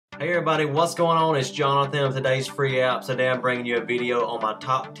Hey everybody, what's going on? It's Jonathan of Today's Free Apps. Today I'm bringing you a video on my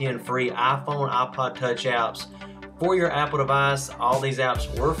top 10 free iPhone, iPod Touch apps for your Apple device. All these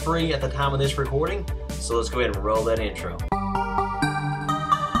apps were free at the time of this recording, so let's go ahead and roll that intro.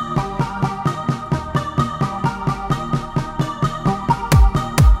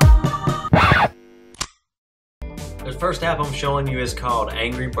 The first app I'm showing you is called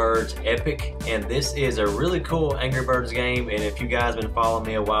Angry Birds Epic, and this is a really cool Angry Birds game. And if you guys have been following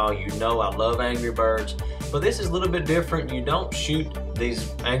me a while, you know I love Angry Birds, but this is a little bit different. You don't shoot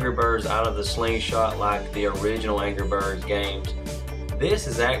these Angry Birds out of the slingshot like the original Angry Birds games. This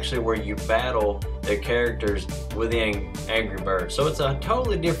is actually where you battle the characters within Angry Birds, so it's a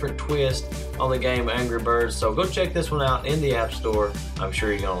totally different twist on the game Angry Birds. So go check this one out in the App Store. I'm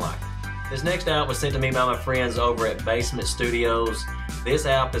sure you're gonna like it. This next app was sent to me by my friends over at Basement Studios. This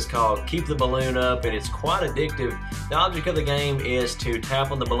app is called Keep the Balloon Up, and it's quite addictive. The object of the game is to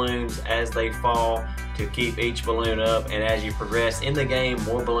tap on the balloons as they fall to keep each balloon up, and as you progress in the game,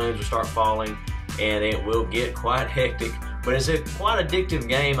 more balloons will start falling and it will get quite hectic. But it's a quite addictive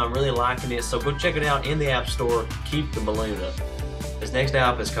game. I'm really liking it, so go check it out in the App Store. Keep the Balloon Up. This next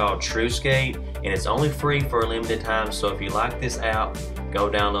app is called TrueSkate, and it's only free for a limited time, so if you like this app, go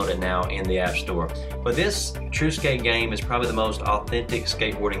download it now in the App Store. But this TrueSkate game is probably the most authentic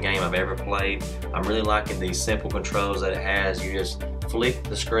skateboarding game I've ever played. I'm really liking these simple controls that it has. You just flick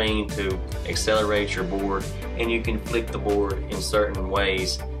the screen to accelerate your board, and you can flick the board in certain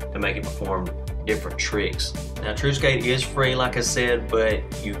ways to make it perform different tricks. Now TrueSkate is free, like I said, but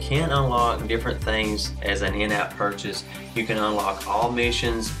you can unlock different things as an in-app purchase. You can unlock all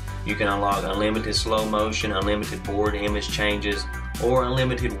missions, you can unlock unlimited slow motion, unlimited board image changes, or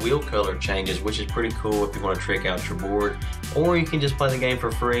unlimited wheel color changes, which is pretty cool if you want to trick out your board. Or you can just play the game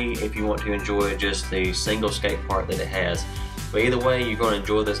for free if you want to enjoy just the single skate part that it has. But either way, you're going to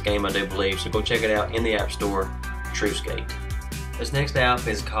enjoy this game, I do believe, so go check it out in the App Store, TrueSkate. This next app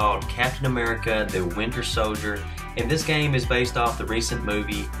is called Captain America: The Winter Soldier, and this game is based off the recent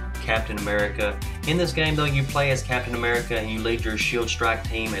movie Captain America. In this game though, you play as Captain America and you lead your shield strike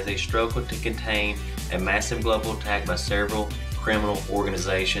team as they struggle to contain a massive global attack by several criminal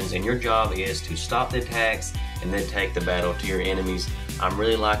organizations, and your job is to stop the attacks and then take the battle to your enemies. I'm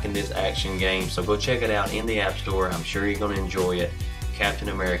really liking this action game, so go check it out in the App Store. I'm sure you're going to enjoy it. Captain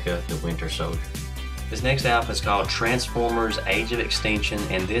America: The Winter Soldier. This next app is called Transformers: Age of Extinction,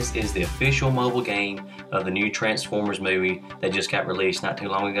 and this is the official mobile game of the new Transformers movie that just got released not too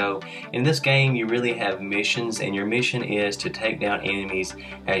long ago. In this game, you really have missions, and your mission is to take down enemies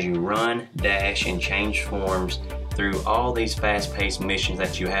as you run, dash, and change forms through all these fast-paced missions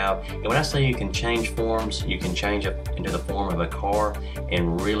that you have. And when I say you can change forms, you can change up into the form of a car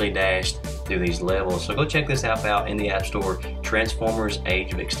and really dash through these levels. So go check this app out in the App Store, Transformers: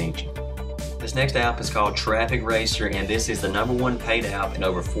 Age of Extinction. This next app is called Traffic Racer, and this is the #1 paid app in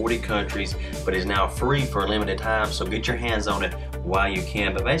over 40 countries, but is now free for a limited time, so get your hands on it while you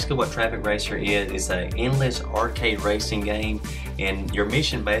can. But basically what Traffic Racer is an endless arcade racing game, and your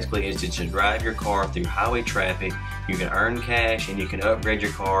mission basically is to just drive your car through highway traffic. You can earn cash and you can upgrade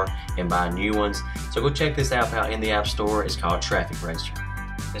your car and buy new ones. So go check this app out in the App Store. It's called Traffic Racer.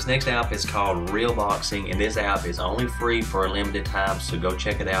 This next app is called Real Boxing, and this app is only free for a limited time, so go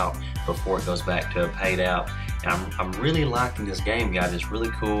check it out before it goes back to a paid app. And I'm really liking this game, guys. It's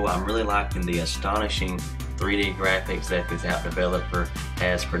really cool. I'm really liking the astonishing 3D graphics that this app developer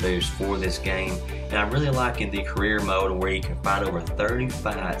has produced for this game. And I'm really liking the career mode where you can fight over 30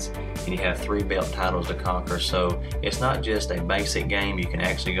 fights and you have 3 belt titles to conquer. So it's not just a basic game, you can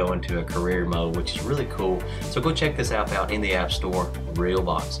actually go into a career mode, which is really cool. So go check this app out in the App Store, Real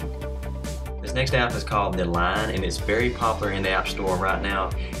Boxing. This next app is called The Line, and it's very popular in the App Store right now.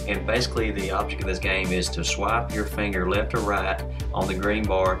 And basically the object of this game is to swipe your finger left or right on the green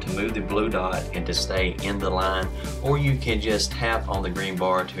bar to move the blue dot and to stay in the line. Or you can just tap on the green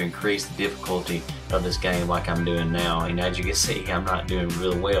bar to increase the difficulty of this game like I'm doing now. And as you can see, I'm not doing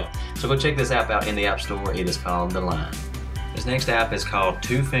really well. So go check this app out in the App Store. It is called The Line. This next app is called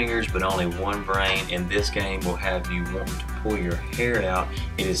Two Fingers But Only One Brain, and this game will have you wanting to pull your hair out.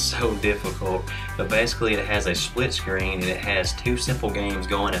 It is so difficult, but basically it has a split screen and it has 2 simple games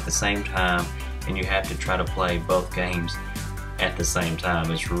going at the same time, and you have to try to play both games at the same time.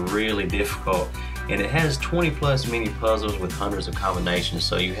 It's really difficult, and it has 20+ mini puzzles with hundreds of combinations,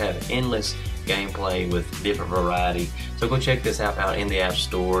 so you have endless gameplay with different variety. So go check this app out in the App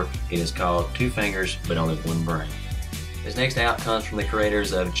Store. It is called Two Fingers But Only One Brain. This next app comes from the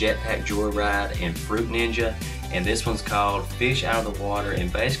creators of Jetpack Joyride and Fruit Ninja, and this one's called Fish Out of the Water.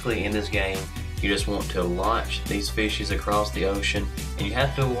 And basically in this game You just want to launch these fishes across the ocean, and you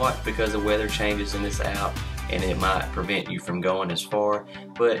have to watch because the weather changes in this app and it might prevent you from going as far,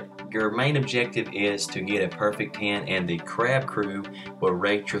 but your main objective is to get a perfect 10, and the crab crew will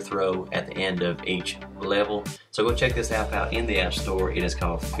rate your throw at the end of each level. So go check this app out in the App Store. It is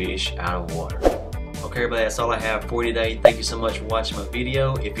called Fish Out of Water. Okay everybody, that's all I have for you today. Thank you so much for watching my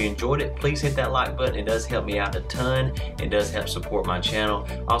video. If you enjoyed it, please hit that like button. It does help me out a ton. It does help support my channel.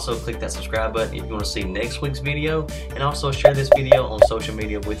 Also click that subscribe button if you want to see next week's video, and also share this video on social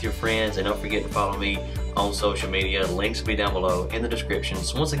media with your friends, and don't forget to follow me on social media. Links will be down below in the description.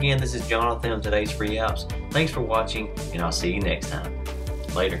 So once again, this is Jonathan of Today's Free Apps. Thanks for watching, and I'll see you next time.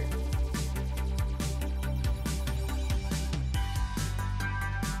 Later.